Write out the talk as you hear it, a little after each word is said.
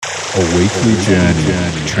A weekly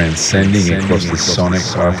journey transcending across the sonic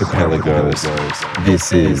archipelagos.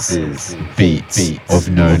 This is Beats of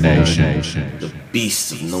No Nation. The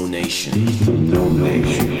Beast of No Nation.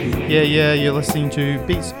 Yeah, you're listening to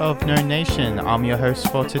Beats of No Nation. I'm your host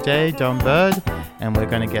for today, Don Bird, and we're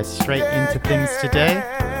going to get straight into things today.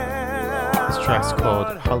 This track's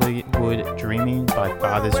called Hollywood Dreaming by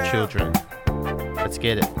Father's Children. Let's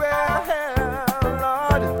get it.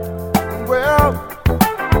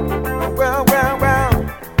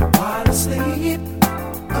 While asleep,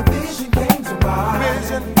 a vision came to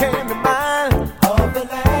mind. Of a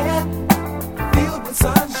land filled with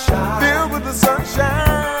sunshine.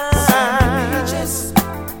 Sandy beaches,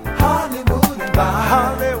 Hollywood and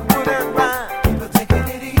Vine. People taking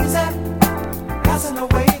it easy, passing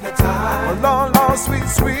away the time. Long,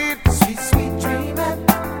 sweet dreaming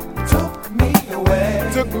took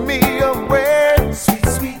me away.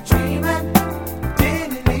 Sweet dreaming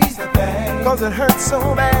didn't ease the pain. 'Cause it hurt so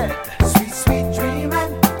bad. Sweet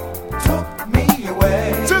dreaming took me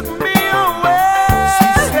away. Sweet dreaming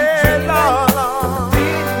Lord.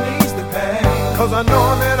 didn't ease the pain. 'Cause I know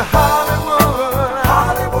I'm in Hollywood.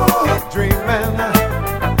 Hollywood Dreaming.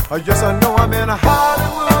 Yes, I know I'm in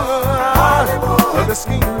Hollywood. The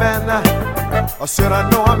scheming. I said I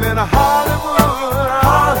know I'm in Hollywood.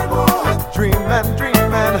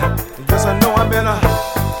 Dreaming. Yes, I know I'm in Hollywood.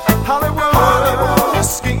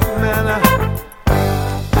 Scheming.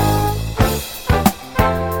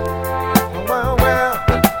 Well,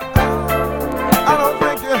 I don't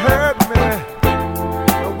think you heard me.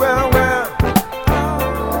 Well,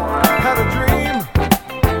 had a dream,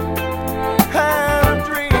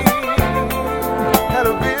 had a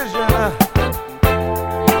vision,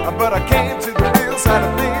 but I came to the real side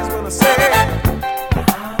of things when I said,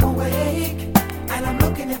 I'm awake and I'm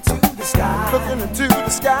looking into the sky. looking into the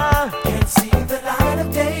sky, Can't see the light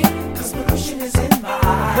of day 'cause pollution is in my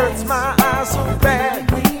eyes. hurts my eyes so bad.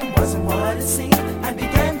 The gleam wasn't what it seemed and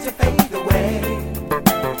began to fade away.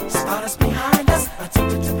 Stardust behind us,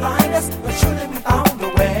 attempted to blind us, but surely we found a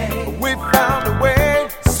way. We found a way,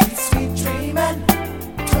 Sweet dreaming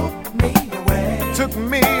took me away. took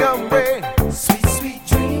me away, Sweet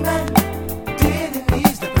dreaming didn't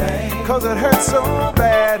ease the pain. 'cause it hurt so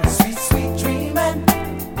bad. Sweet dreaming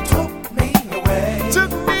took me away.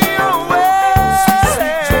 Took me away,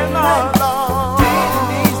 Sweet dreaming Lord. didn't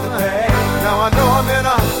ease the pain. Now I know I'm in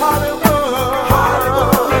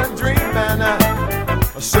Hollywood, dreaming. I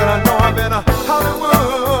said I know I'm in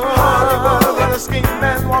Hollywood, with a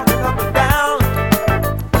scheming, walking up and down.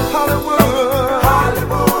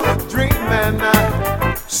 Hollywood, dreaming.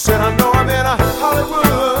 Said I know I'm in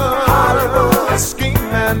Hollywood,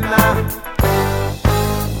 scheming.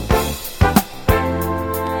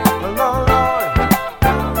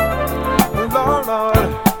 Lord.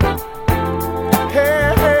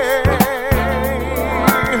 Hey,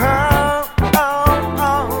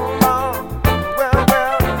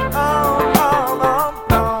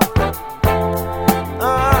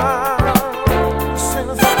 sing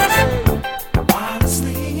a song, While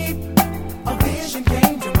asleep, a vision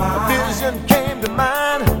came to mind. vision came to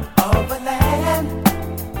mind, Of a land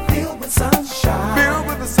filled with sunshine. filled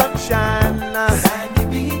with the sunshine, Sandy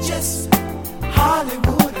beaches,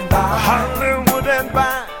 Hollywood and Vine. Hollywood and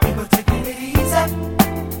Vine, People taking it easy,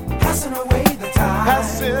 passing away the time.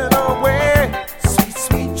 passing away,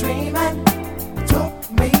 Sweet dreaming took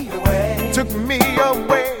me away. took me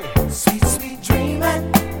away, Sweet dreaming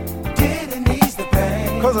didn't ease the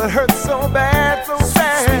pain. 'cause it hurt so bad, so Sweet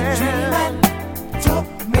bad. dreaming took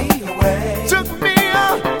me away. Took me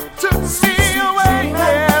away,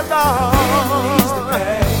 yeah, Didn't ease the Lord.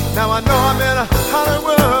 pain. Now I know I'm in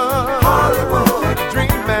Hollywood,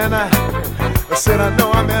 dreaming. I said I know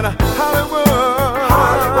I'm in Hollywood,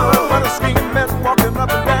 with a scheming, walking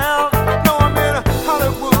up and down. Know I'm in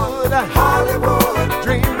Hollywood,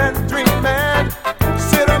 dreaming.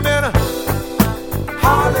 Said I'm in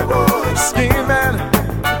Hollywood, scheming.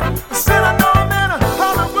 Said I know I'm in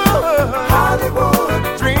Hollywood,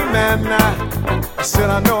 dreaming. I said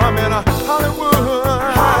I know I'm in Hollywood,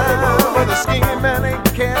 with a scheming, ain't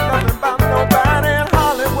care nothing about nobody in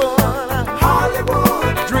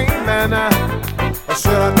Hollywood, dreaming. I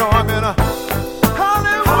said I know I'm in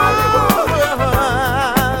Hollywood.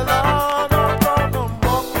 Lord, I'm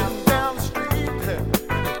walking down the street.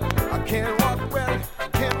 I can't walk well,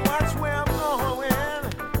 can't watch where I'm going.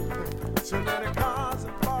 So many cars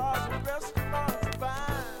and bars and restaurants and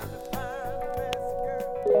fine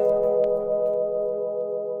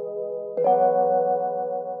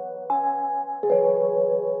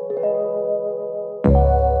girls.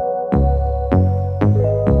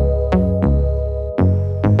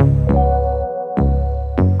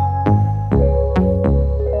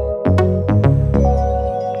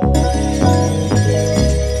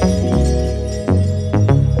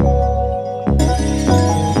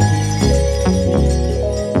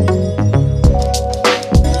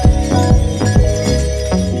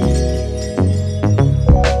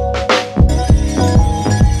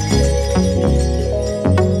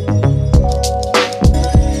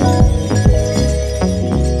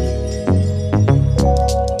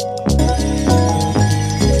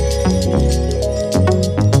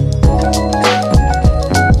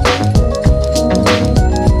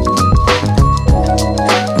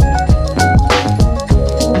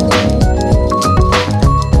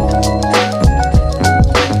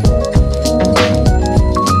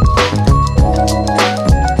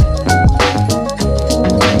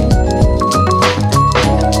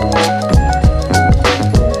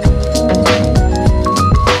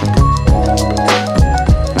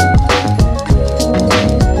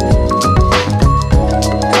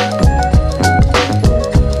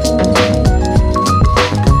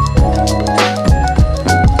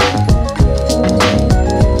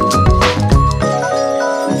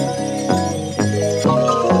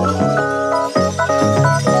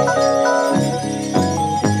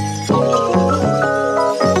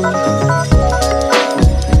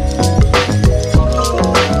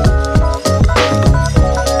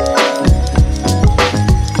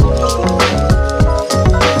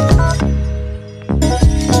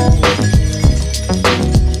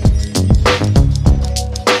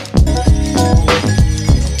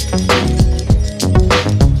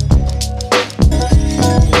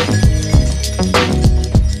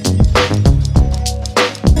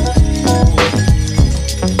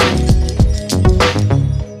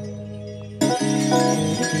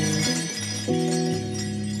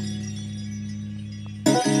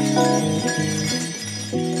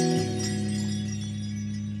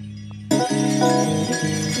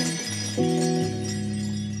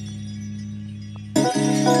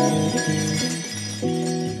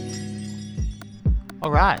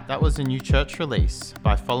 Alright, that was a new church release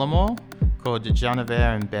by Follamore called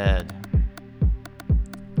Janavere in Bed.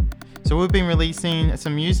 So we've been releasing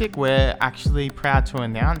some music. We're actually proud to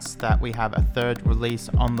announce that we have a third release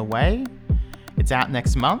on the way. It's out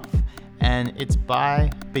next month, and it's by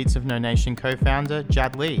Beats of No Nation co-founder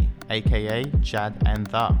Jad Lee, aka Jad and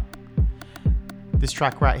The. This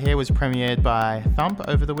track right here was premiered by Thump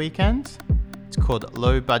over the weekend. It's called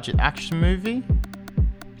Low Budget Action Movie.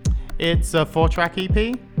 It's a 4-track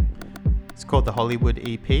EP. It's called the Hollywood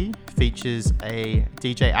EP. Features a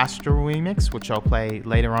DJ Astral remix, which I'll play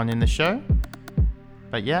later on in the show.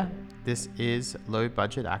 But yeah, this is Low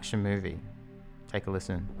Budget Action Movie. Take a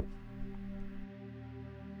listen.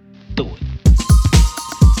 Do it.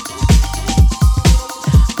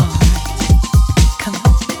 Come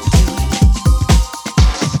on.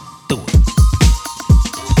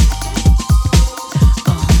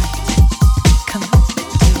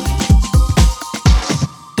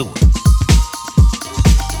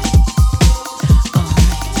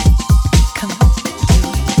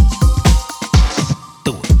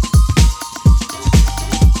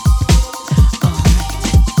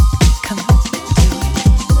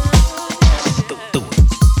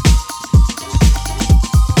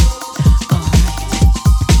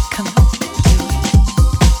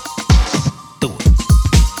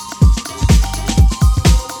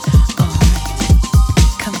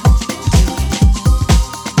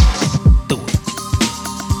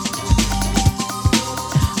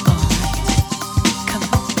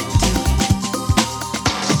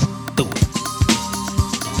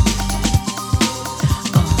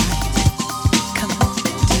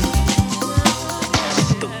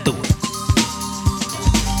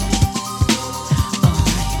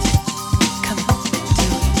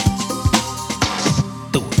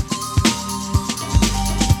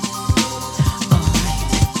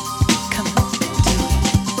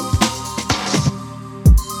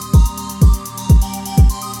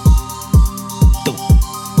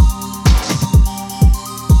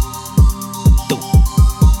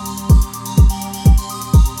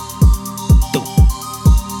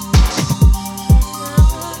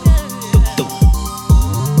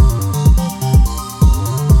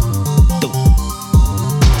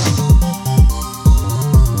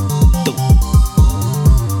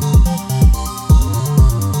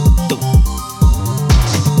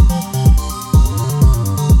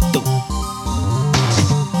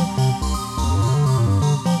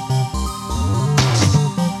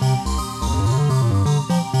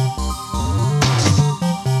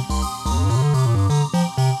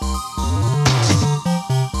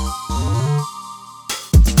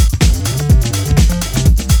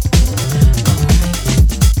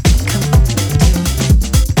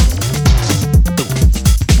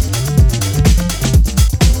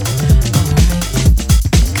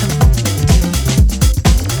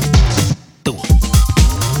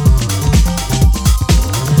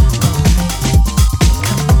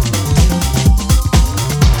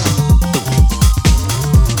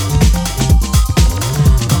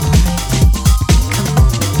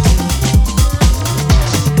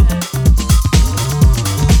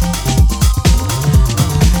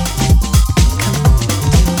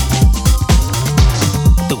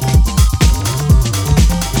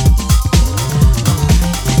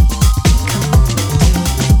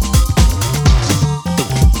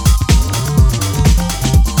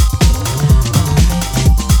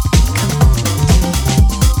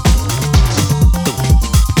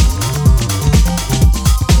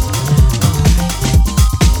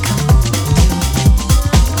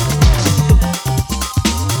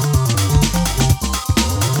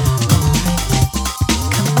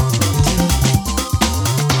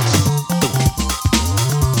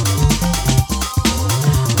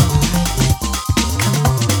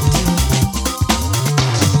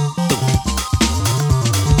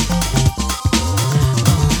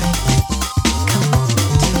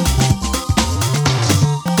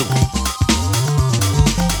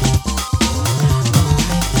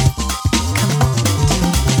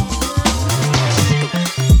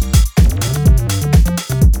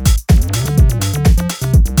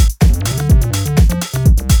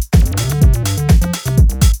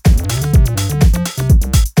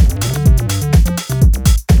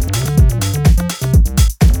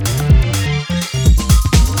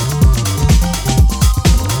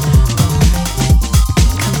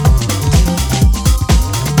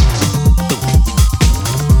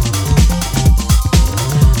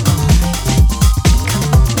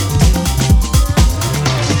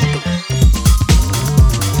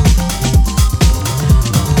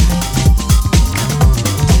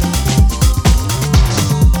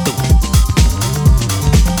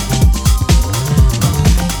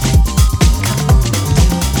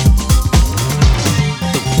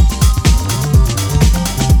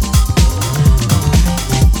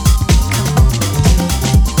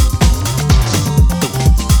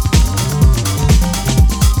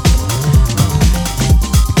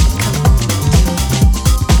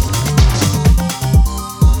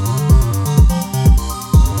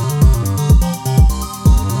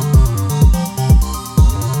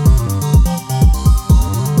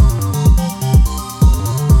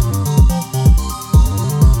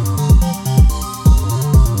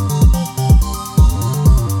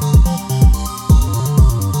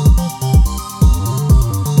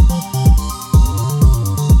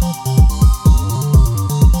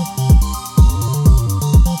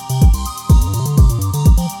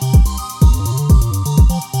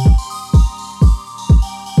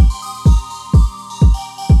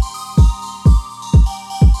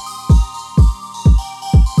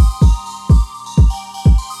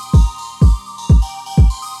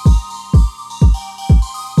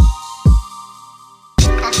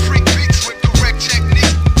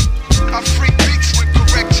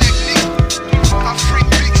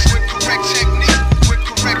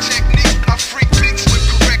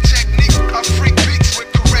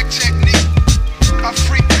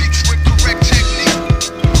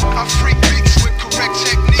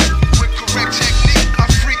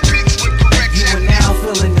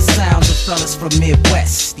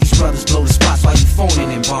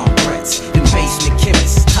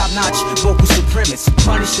 limits.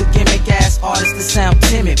 Punish the gimmick-ass artists that sound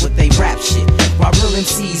timid with they rap shit, while real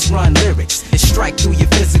MCs run lyrics and strike through your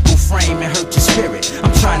physical frame and hurt your spirit.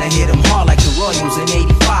 I'm trying to hit them hard like the Royals in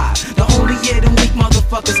 '85. The only year them weak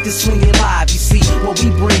motherfuckers can swing it live. You see, what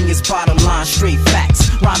we bring is bottom line straight facts,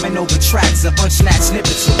 rhyming over tracks of unsnatched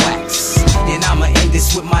snippets of wax. And I'ma end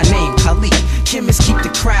this with my name, Khalid. Chemists keep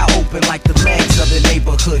the crowd open like the legs of the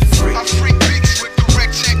neighborhood freak. I freak beats with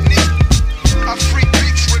correct technique. I freak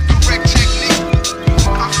beats with correct technique.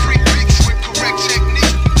 I freak beats with correct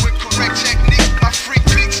technique. With correct technique. I freak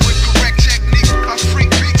beats with correct technique. I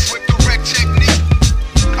freak beats with correct technique.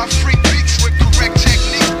 I freak beats with correct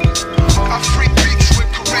technique. I freak beats with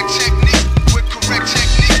correct technique. With correct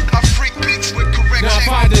technique. I freak beats with correct technique. Now if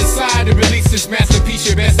I decide to release this masterpiece,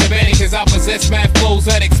 you're best abandoned, cause I possess mad flows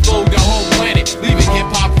that explode the whole planet, leaving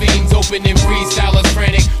hip-hop fiends open and freestylers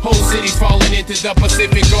frantic. Whole cities falling into the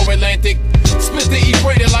Pacific or Atlantic. Split the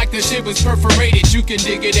equator like the shit was perforated. You can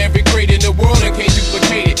dig it every crate in the world and can't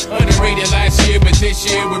duplicate it. Underrated last year, but this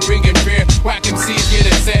year we're bringing fear. Whack MCs get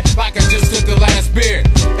upset like I just took the last beer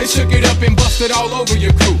and shook it up and busted all over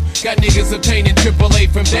your crew. Got niggas obtaining AAA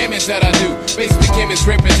from damage that I do. Basement chemists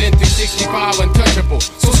represent 365 untouchable.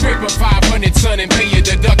 So scrape up 500, son, and pay your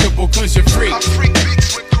deductible, cause you're free. I freak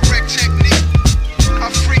beats with correct technique. I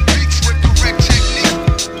freak beats with correct technique.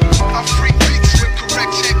 I freak beats with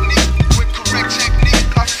correct technique. With correct technique.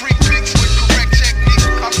 I freak beats with correct technique.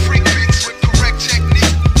 I freak beats with correct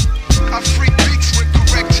technique. I freak beats with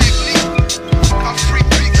correct technique. I freak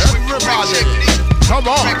beats with correct technique. Come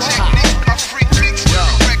on. Correct technique. I freak beats with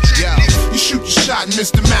correct technique. You shoot your shot and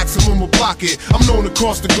miss the maximum will block it. I'm known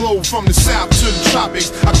across the globe from the south to the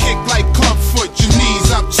tropics. I kick like clubfoot, your knees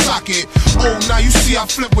out the socket. Oh, now you see I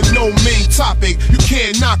flip with no main topic. You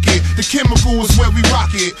can't knock it, the chemical is where we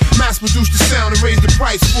rock it. Mass produce the sound and raise the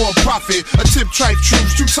price for a profit. A tip tripe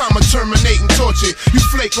troops, 2 time I terminate and torch it. You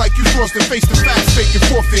flake like you forced and face the facts, fake and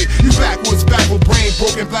forfeit. You backwards, backward brain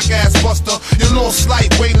broken, black ass buster. You lost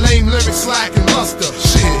lightweight, lame lyrics, slack and luster.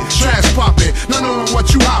 Shit, trash popping, not knowing what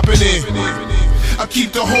you hopping in. I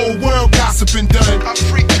keep the whole world gossiping done. I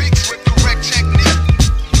freak beats with correct technique.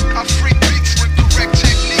 I freak beats with correct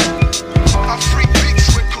technique. I freak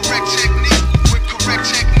beats with correct technique. With correct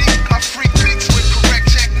technique. I freak beats with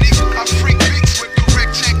correct technique. I freak beats with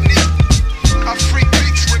correct technique. I freak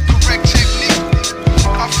beats with correct technique.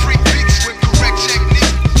 I freak beats with correct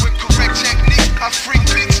technique. With correct technique. I freak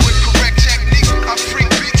beats with correct technique. I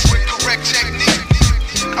freak beats with correct technique.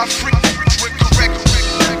 I freak beats with correct.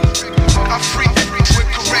 I freak with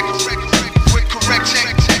correct technique. I freak beats with correct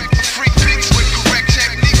technique.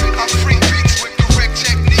 I freak beats with correct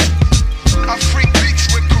technique. I freak beats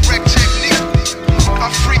with correct technique. I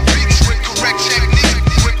freak beats with correct technique.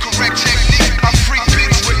 With correct technique. I freak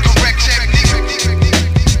beats with correct technique.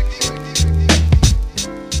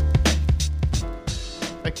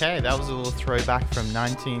 Okay, that was a little throwback from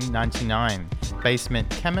 1999. Basement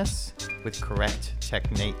Chemists with Correct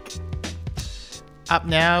Technique. Up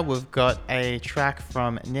now, we've got a track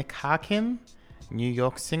from Nick Hakim, New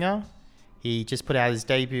York singer. He just put out his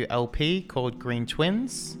debut LP called Green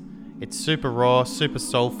Twins. It's super raw, super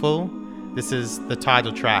soulful. This is the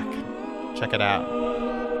title track. Check it out.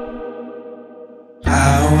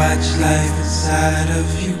 I watch life inside of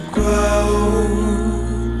you grow.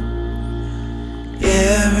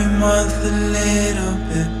 Every month a little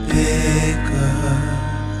bit bigger.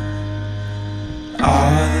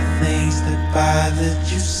 All the things that bothered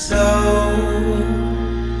you so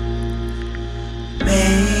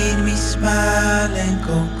made me smile and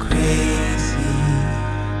go crazy.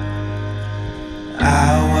 I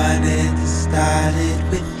wanted to start it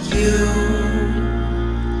with you.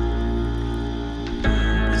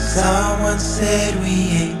 Someone said we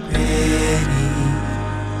ain't ready.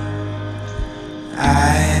 I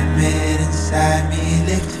admit inside me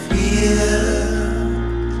lived fear.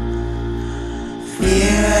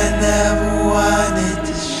 Fear I never wanted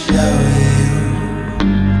to show you.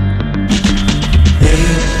 They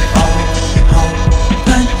all home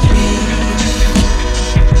country.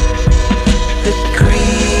 The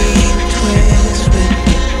green twins with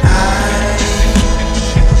the eyes.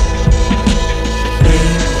 They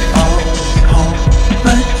all home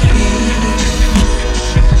country.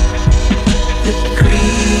 The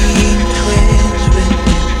green twins with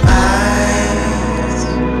the eyes.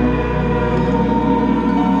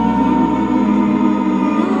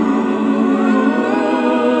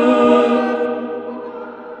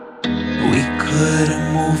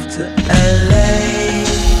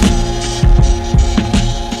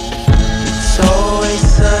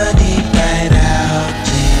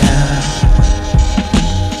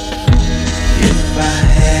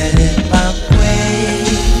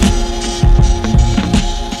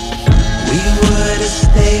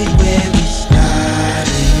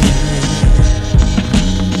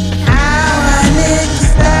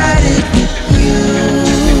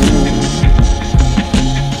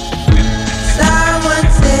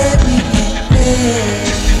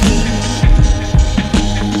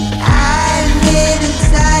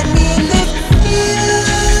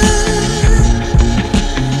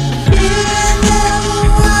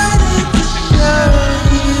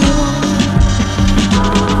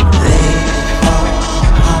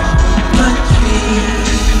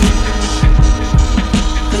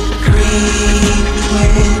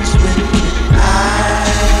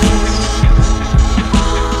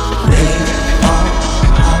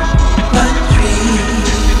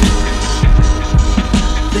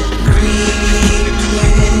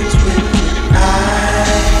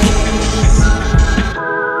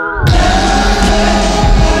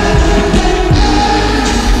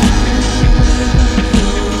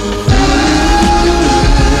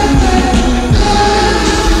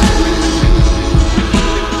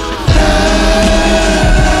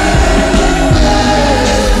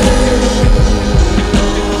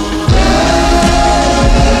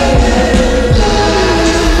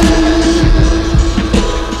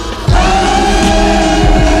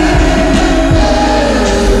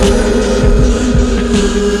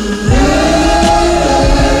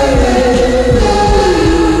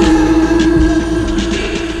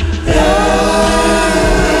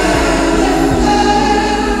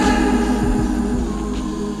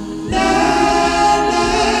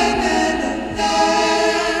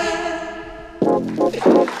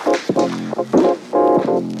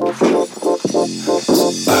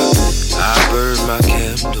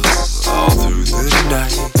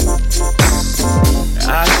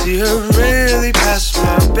 way past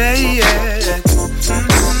my bed.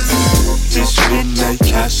 This midnight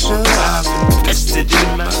castle I've invested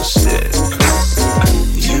in myself.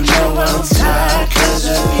 You know I'm tired 'cause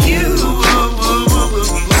of you.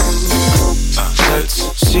 Let's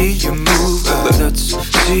see you move, let's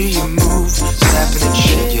see you move. Snapping and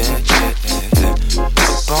shit, yeah.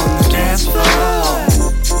 Up on the dance floor.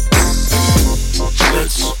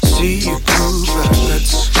 Let's see you groove,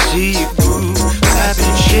 let's see you groove. Snapping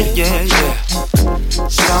and shit, yeah.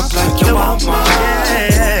 Stomp like you want more.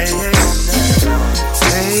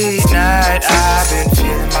 Late night, I've been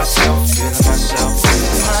feeling myself.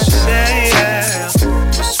 Yeah.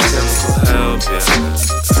 Just chemical help, yeah.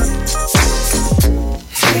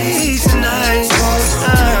 Hey, tonight,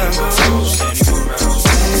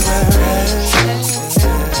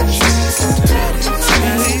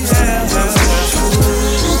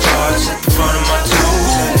 stars at the front of my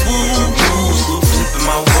toes, flipping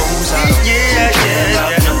my woes out. Yeah.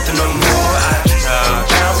 Nothing no more. I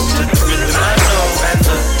bounce to the rhythm I know, and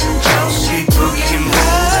the house keep boogie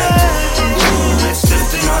moving. Ooh, it's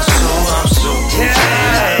lifting my soul. I'm so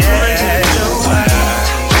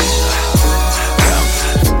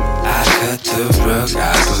the rug, I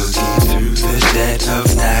boogie through the dead of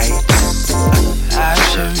night. I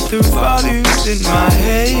churn through volumes in my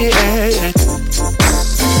head.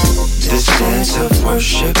 This dance of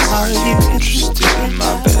worship, are you interested in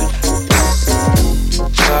my bed?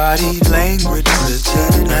 Body language for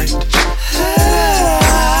tonight.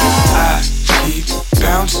 I keep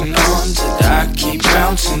bouncing on, I keep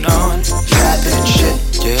bouncing on. Trapping shit,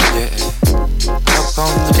 yeah. Up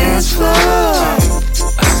on the dance floor.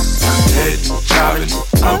 Head bobbing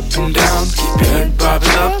up and down, keep your head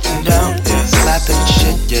bobbing up and down, yeah. Slapping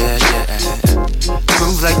shit, yeah.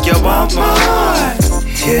 Move like you want more.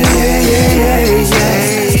 Yeah.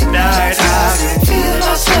 Night, I've been feeling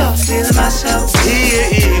myself, feeling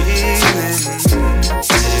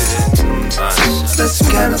Let's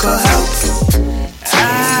chemical help. I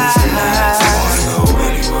wanna go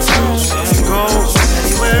anywhere else and go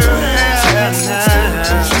anywhere else.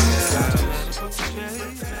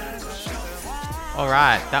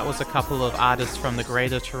 Alright, that was a couple of artists from the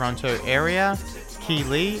Greater Toronto Area, Key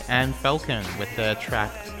Lee and Falcon with their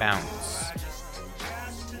track Bounce.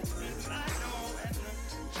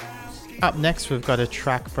 Up next we've got a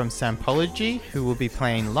track from Sampology, who will be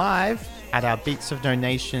playing live at our Beats of No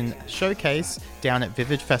Nation showcase down at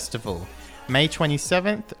Vivid Festival, May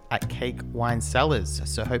 27th at Cake Wine Cellars,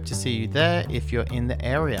 so hope to see you there if you're in the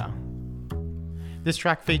area. This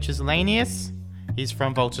track features Lanius, he's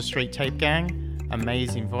from Volta Street Tape Gang.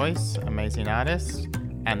 Amazing voice, amazing artist,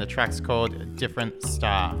 and the track's called Different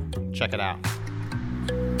Star. Check it out.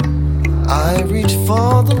 I reach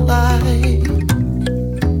for the light,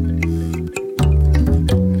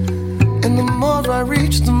 and the more I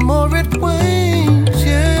reach, the more it wanes,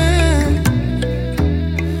 yeah.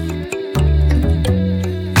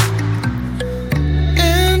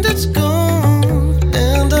 And it's gone,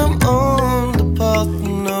 and I'm on the path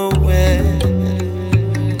nowhere.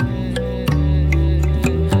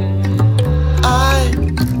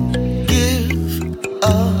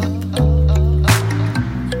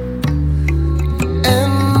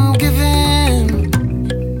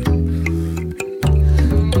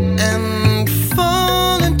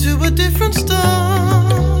 Star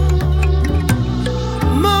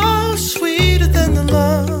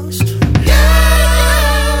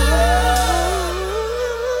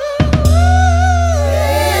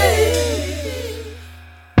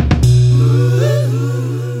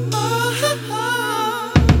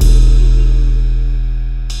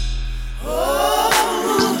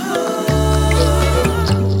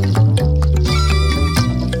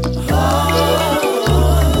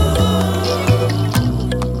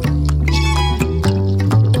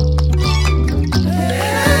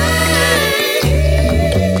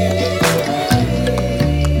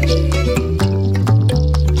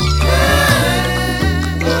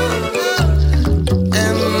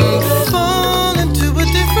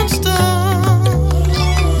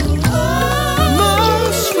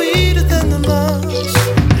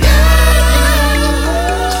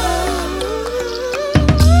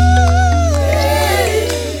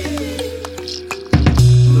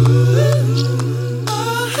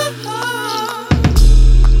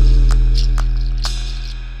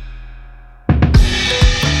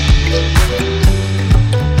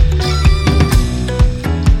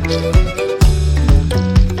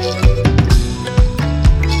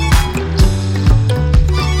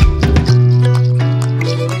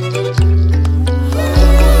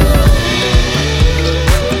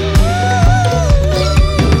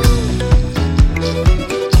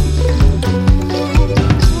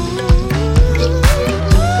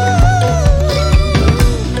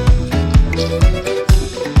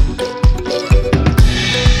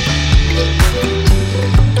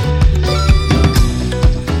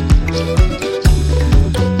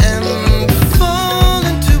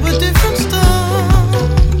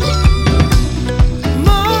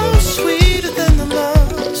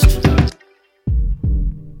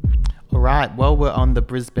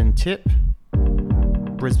Brisbane Tip.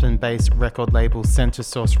 Brisbane-based record label Centre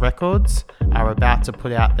Source Records are about to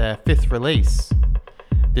put out their 5th release,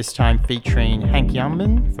 this time featuring Hank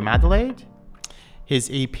Youngman from Adelaide. His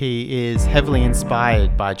EP is heavily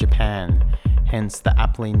inspired by Japan, hence the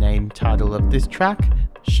aptly named title of this track,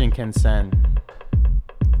 Shinkansen.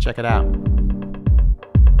 Check it out.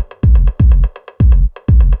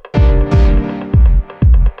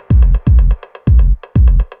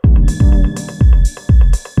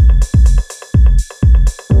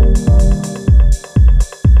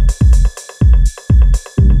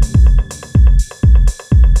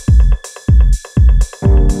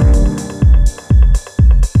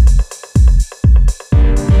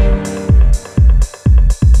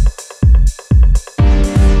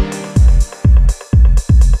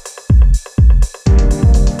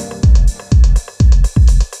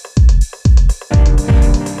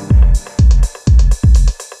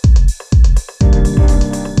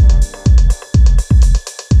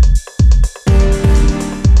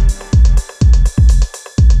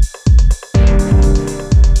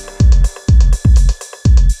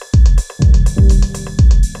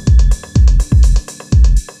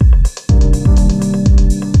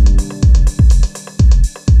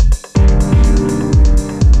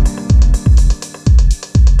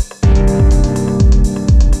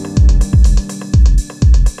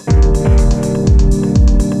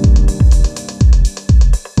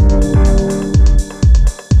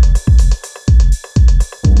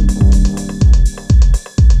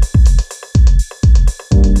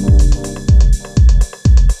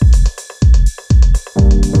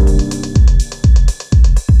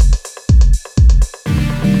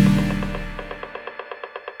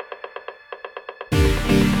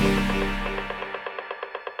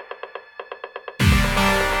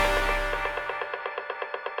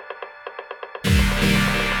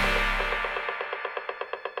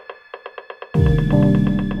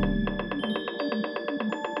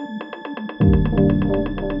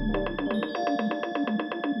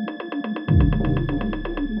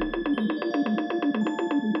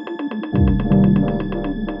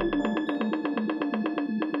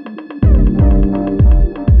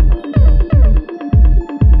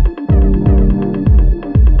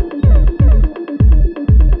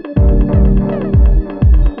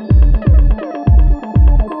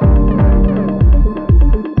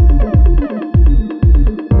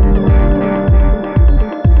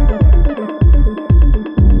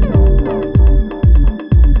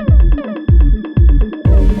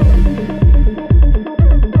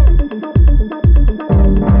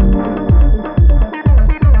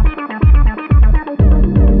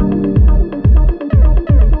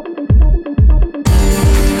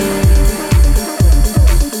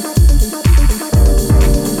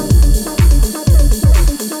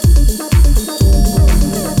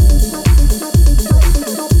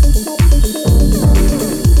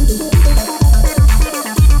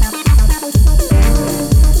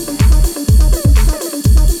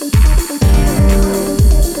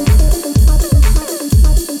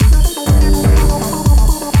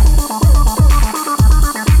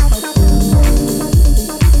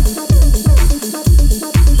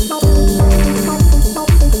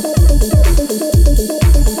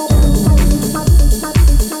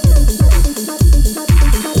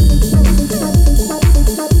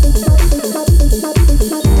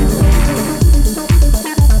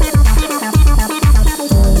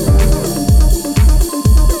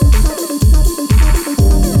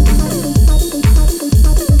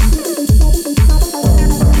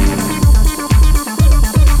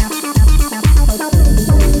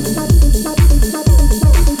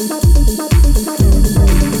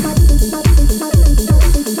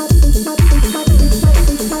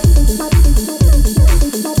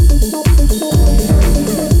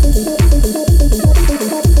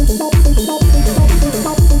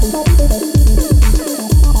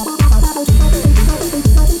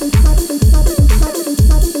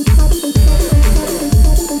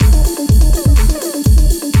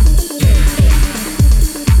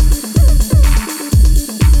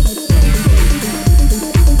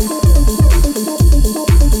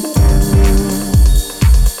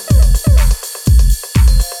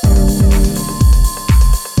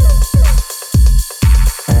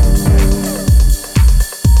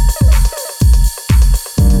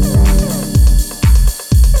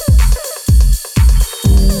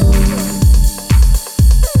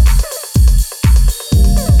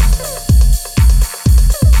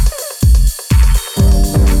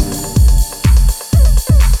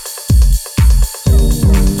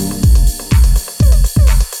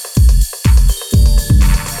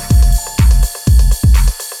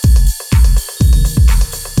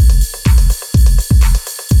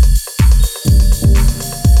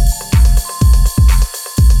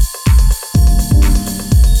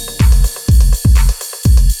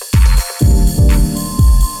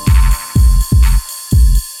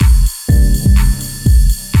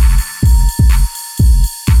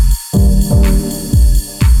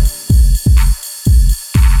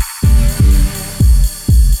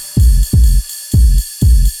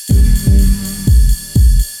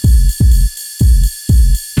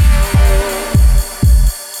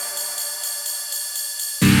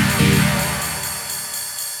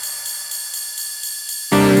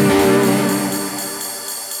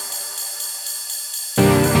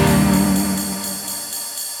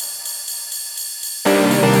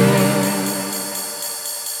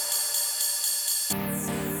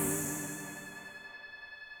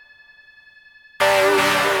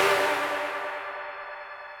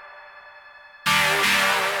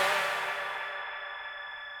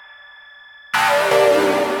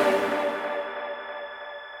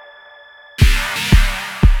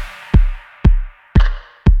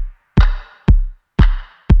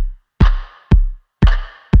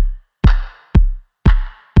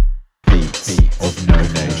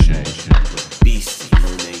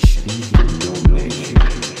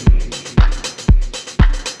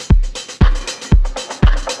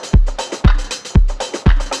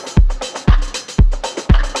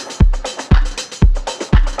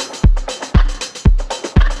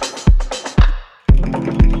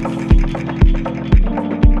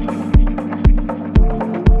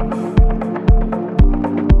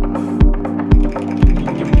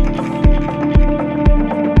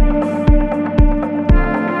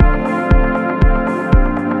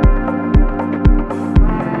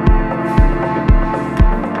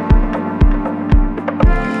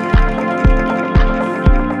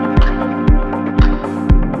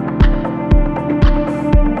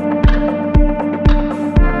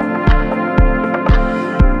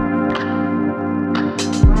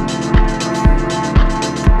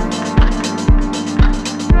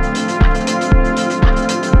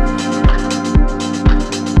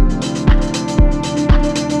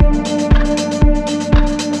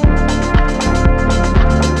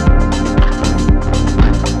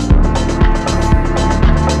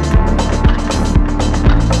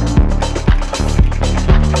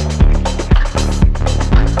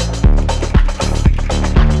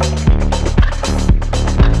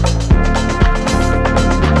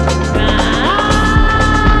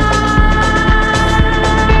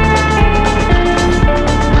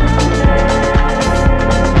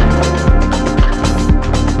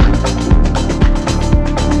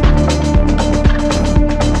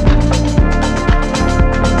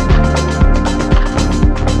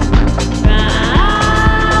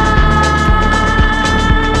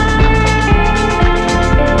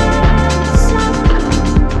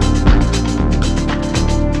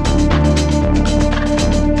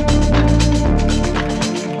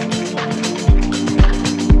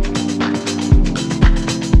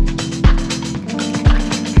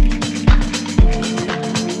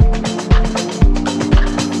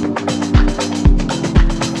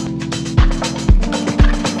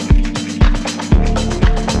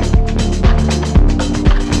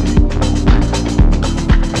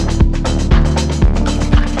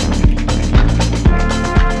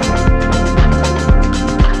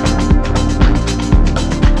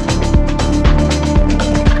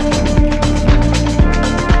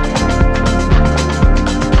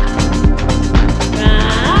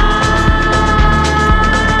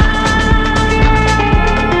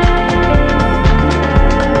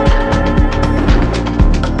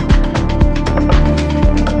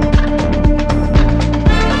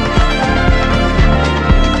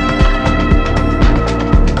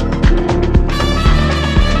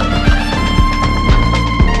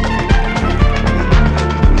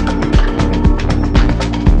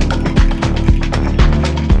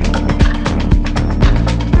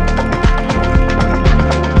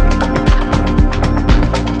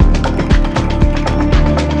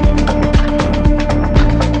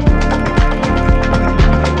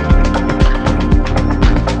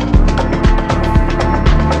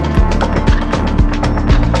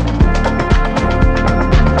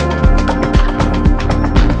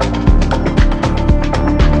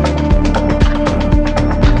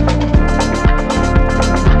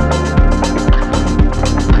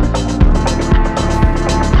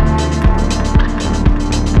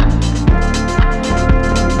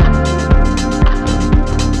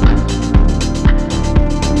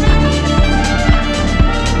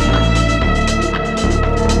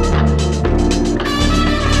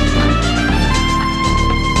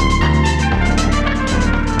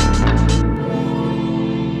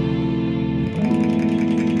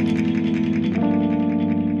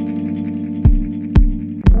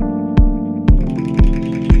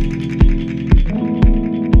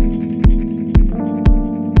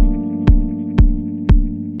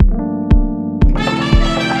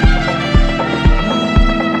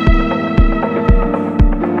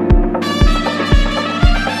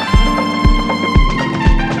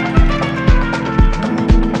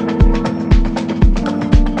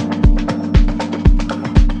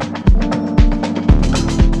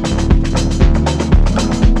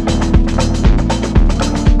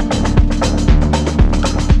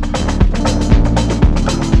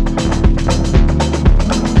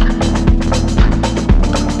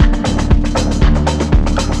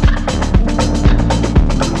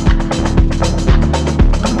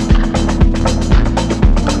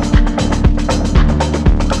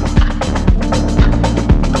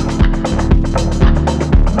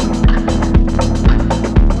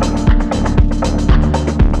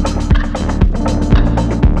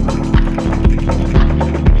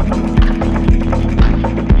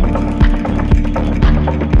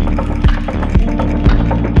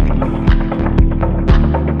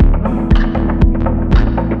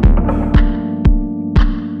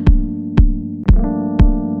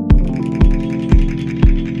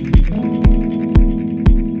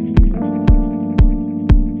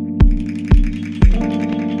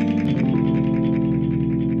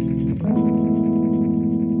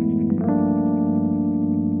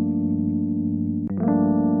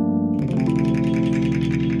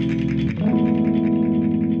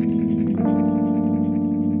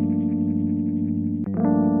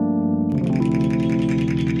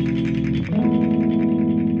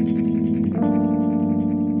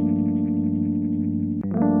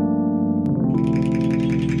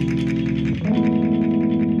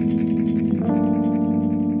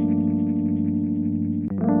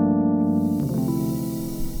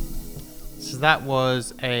 That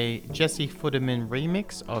was a Jesse Futterman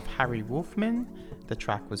remix of Harry Wolfman. The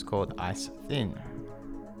track was called Ice Thin.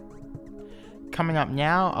 Coming up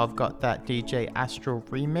now, I've got that DJ Astral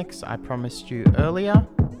remix I promised you earlier,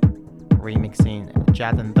 remixing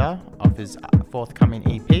Jad and The of his forthcoming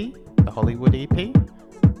EP, the Hollywood EP.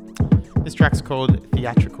 This track's called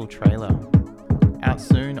Theatrical Trailer, out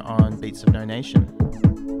soon on Beats of No Nation.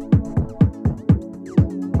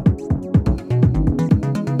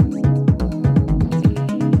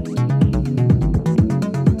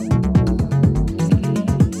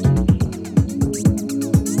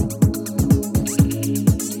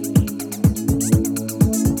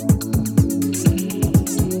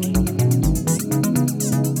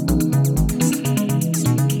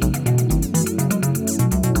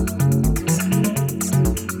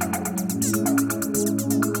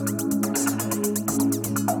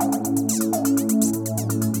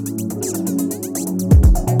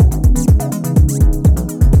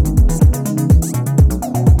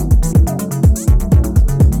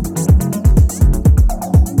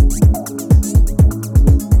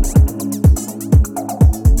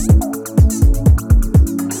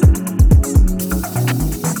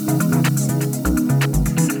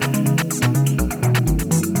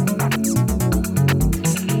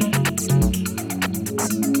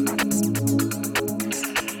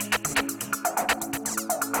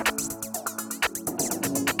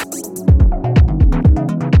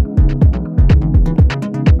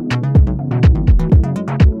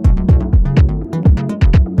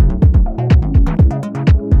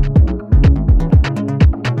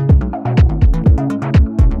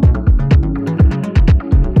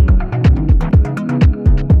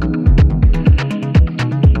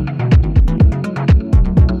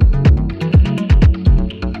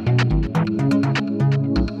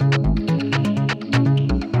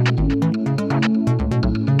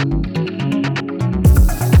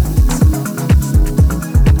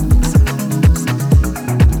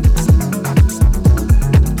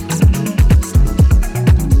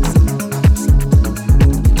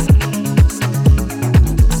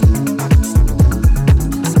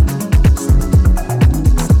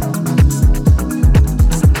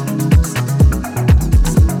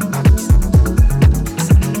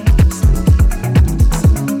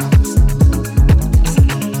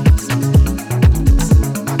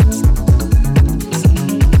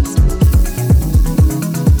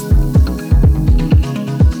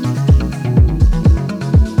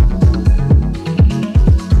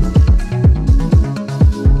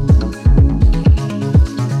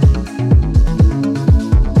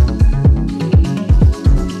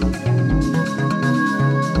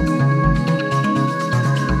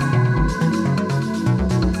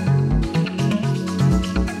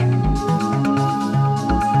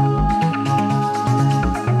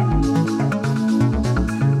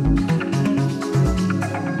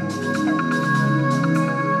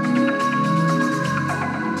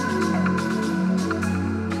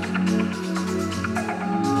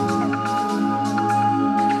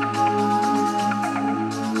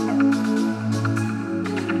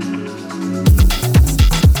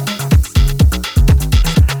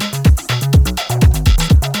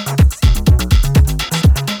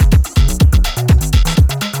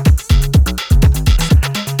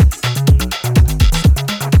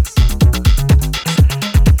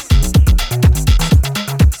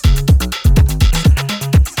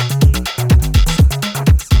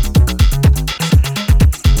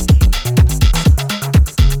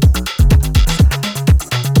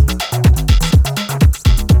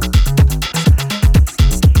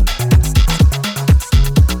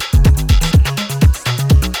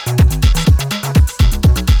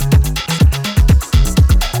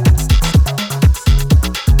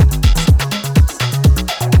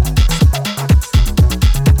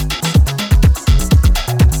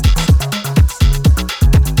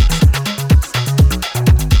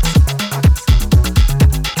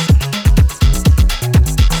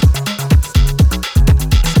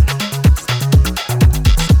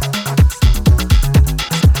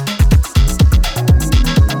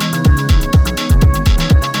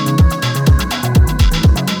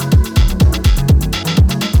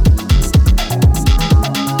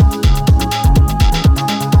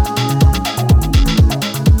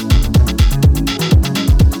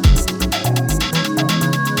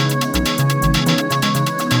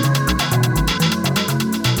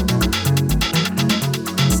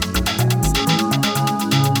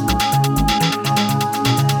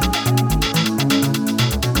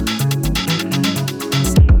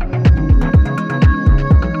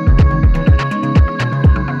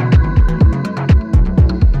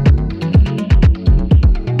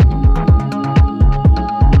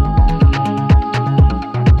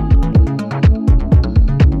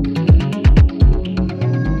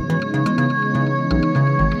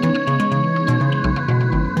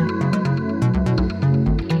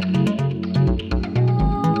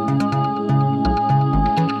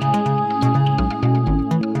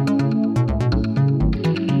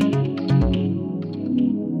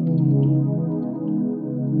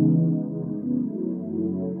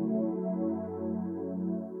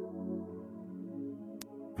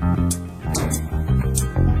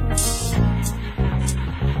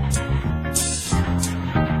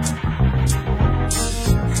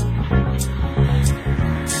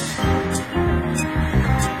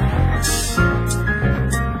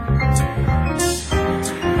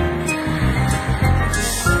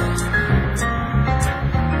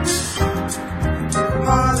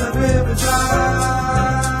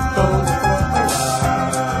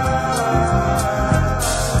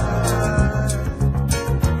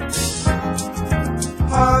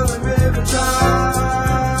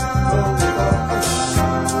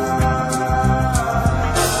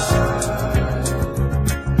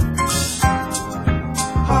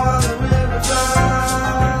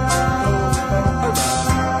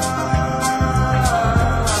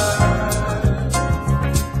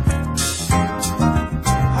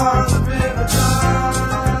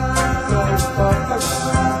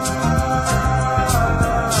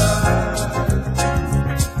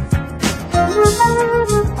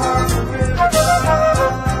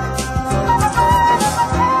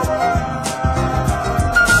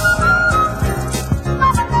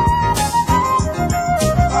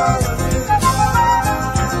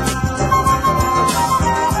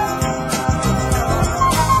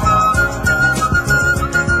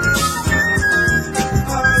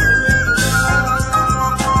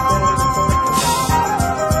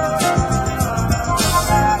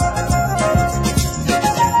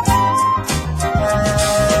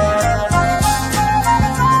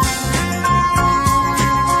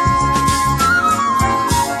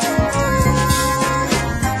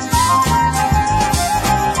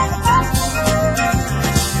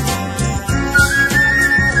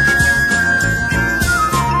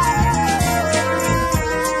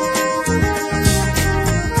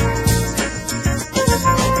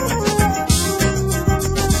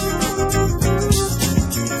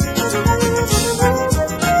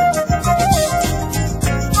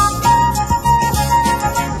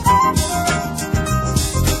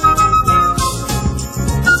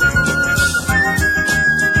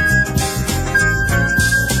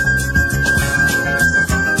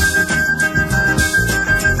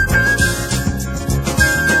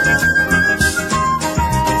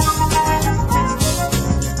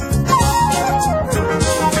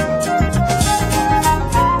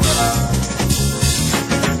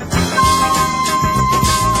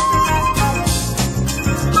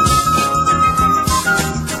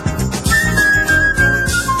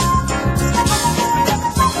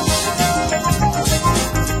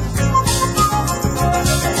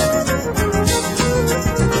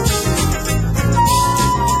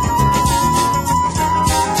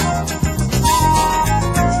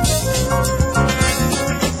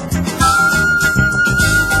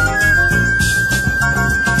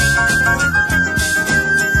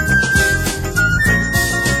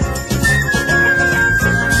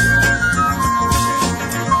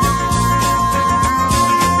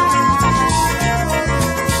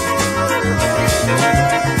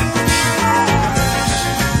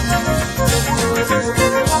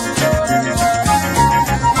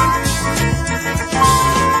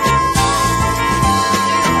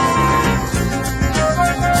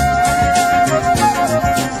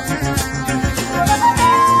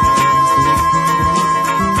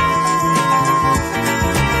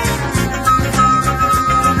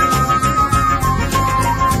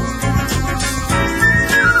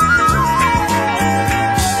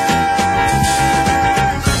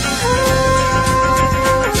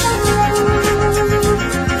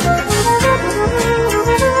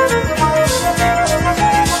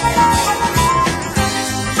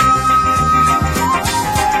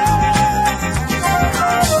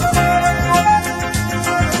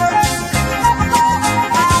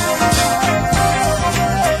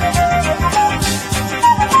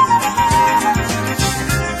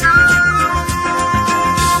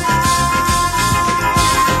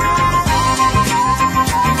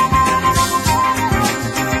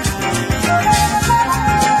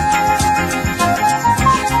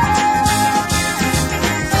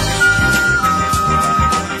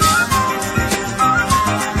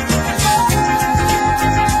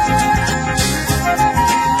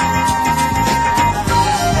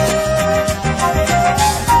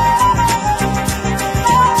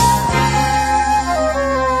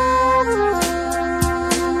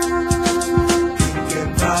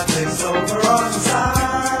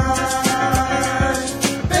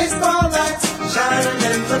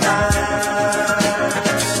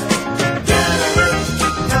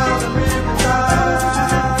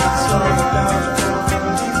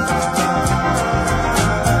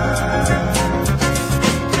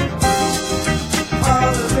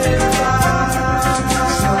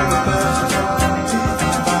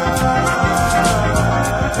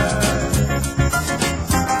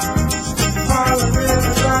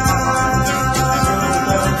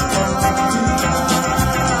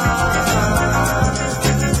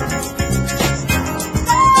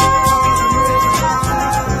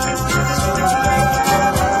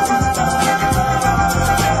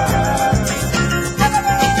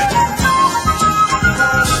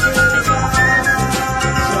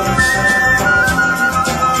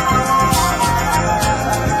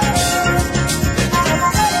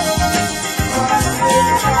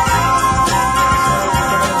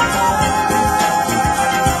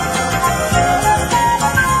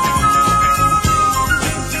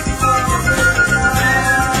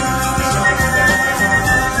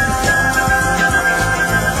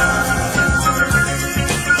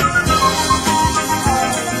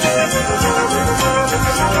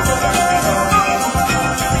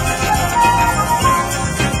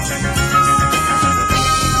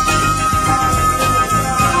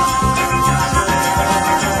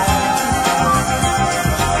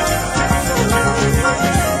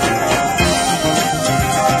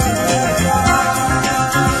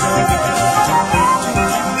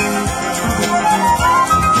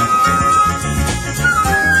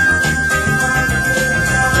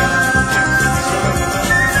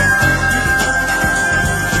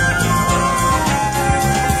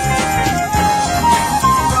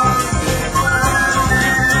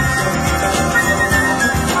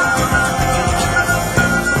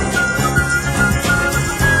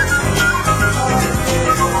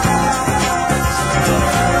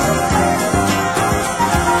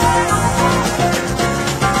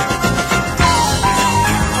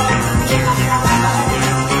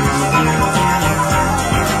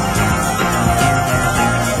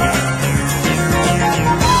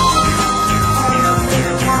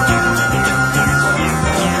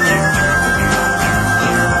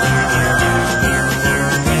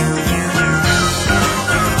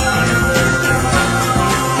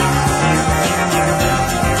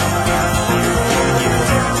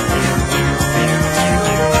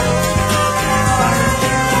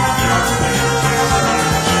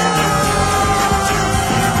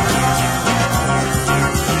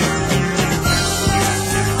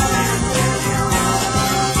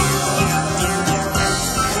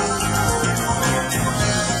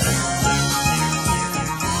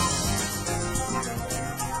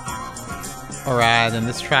 Alright, and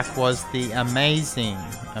this track was the amazing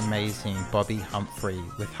Bobby Humphrey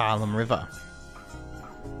with Harlem River.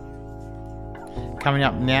 Coming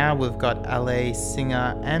up now, we've got LA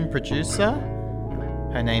singer and producer.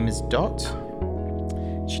 Her name is Dot.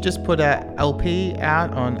 She just put a LP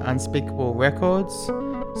out on Unspeakable Records.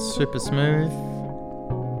 Super smooth,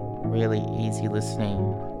 really easy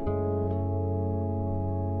listening.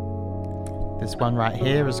 This one right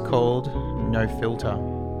here is called No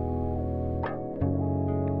Filter.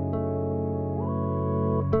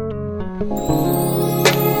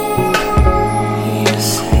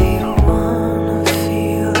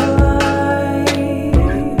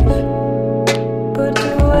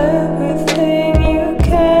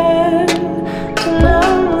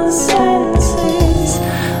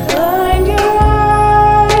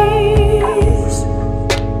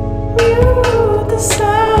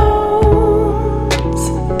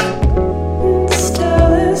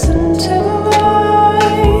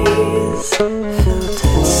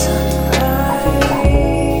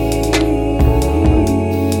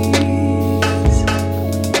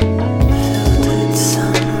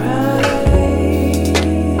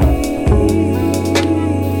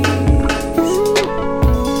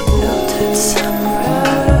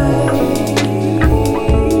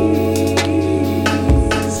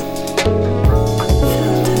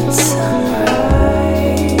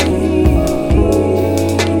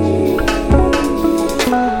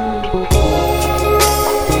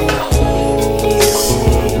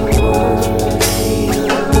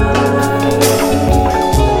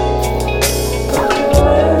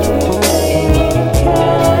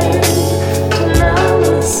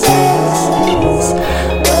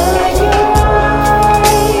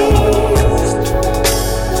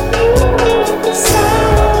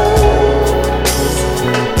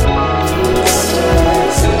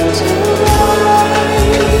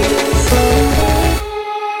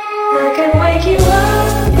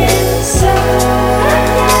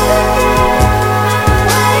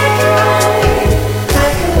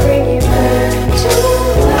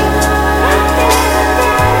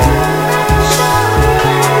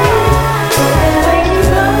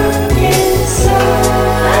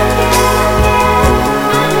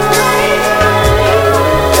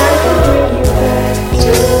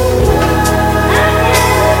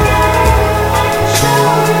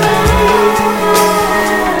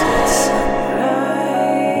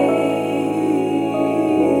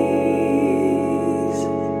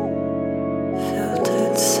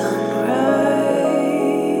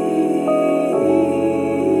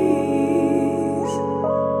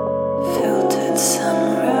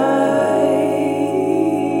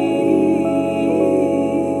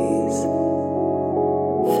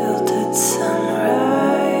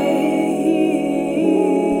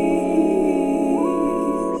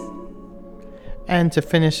 And to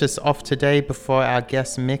finish us off today before our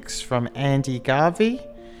guest mix from Andy Garvey,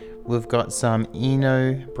 we've got some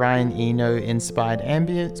Brian Eno inspired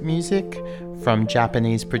ambient music from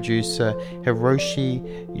Japanese producer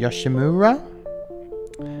Hiroshi Yoshimura.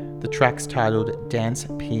 The track's titled Dance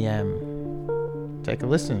PM. Take a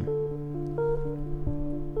listen.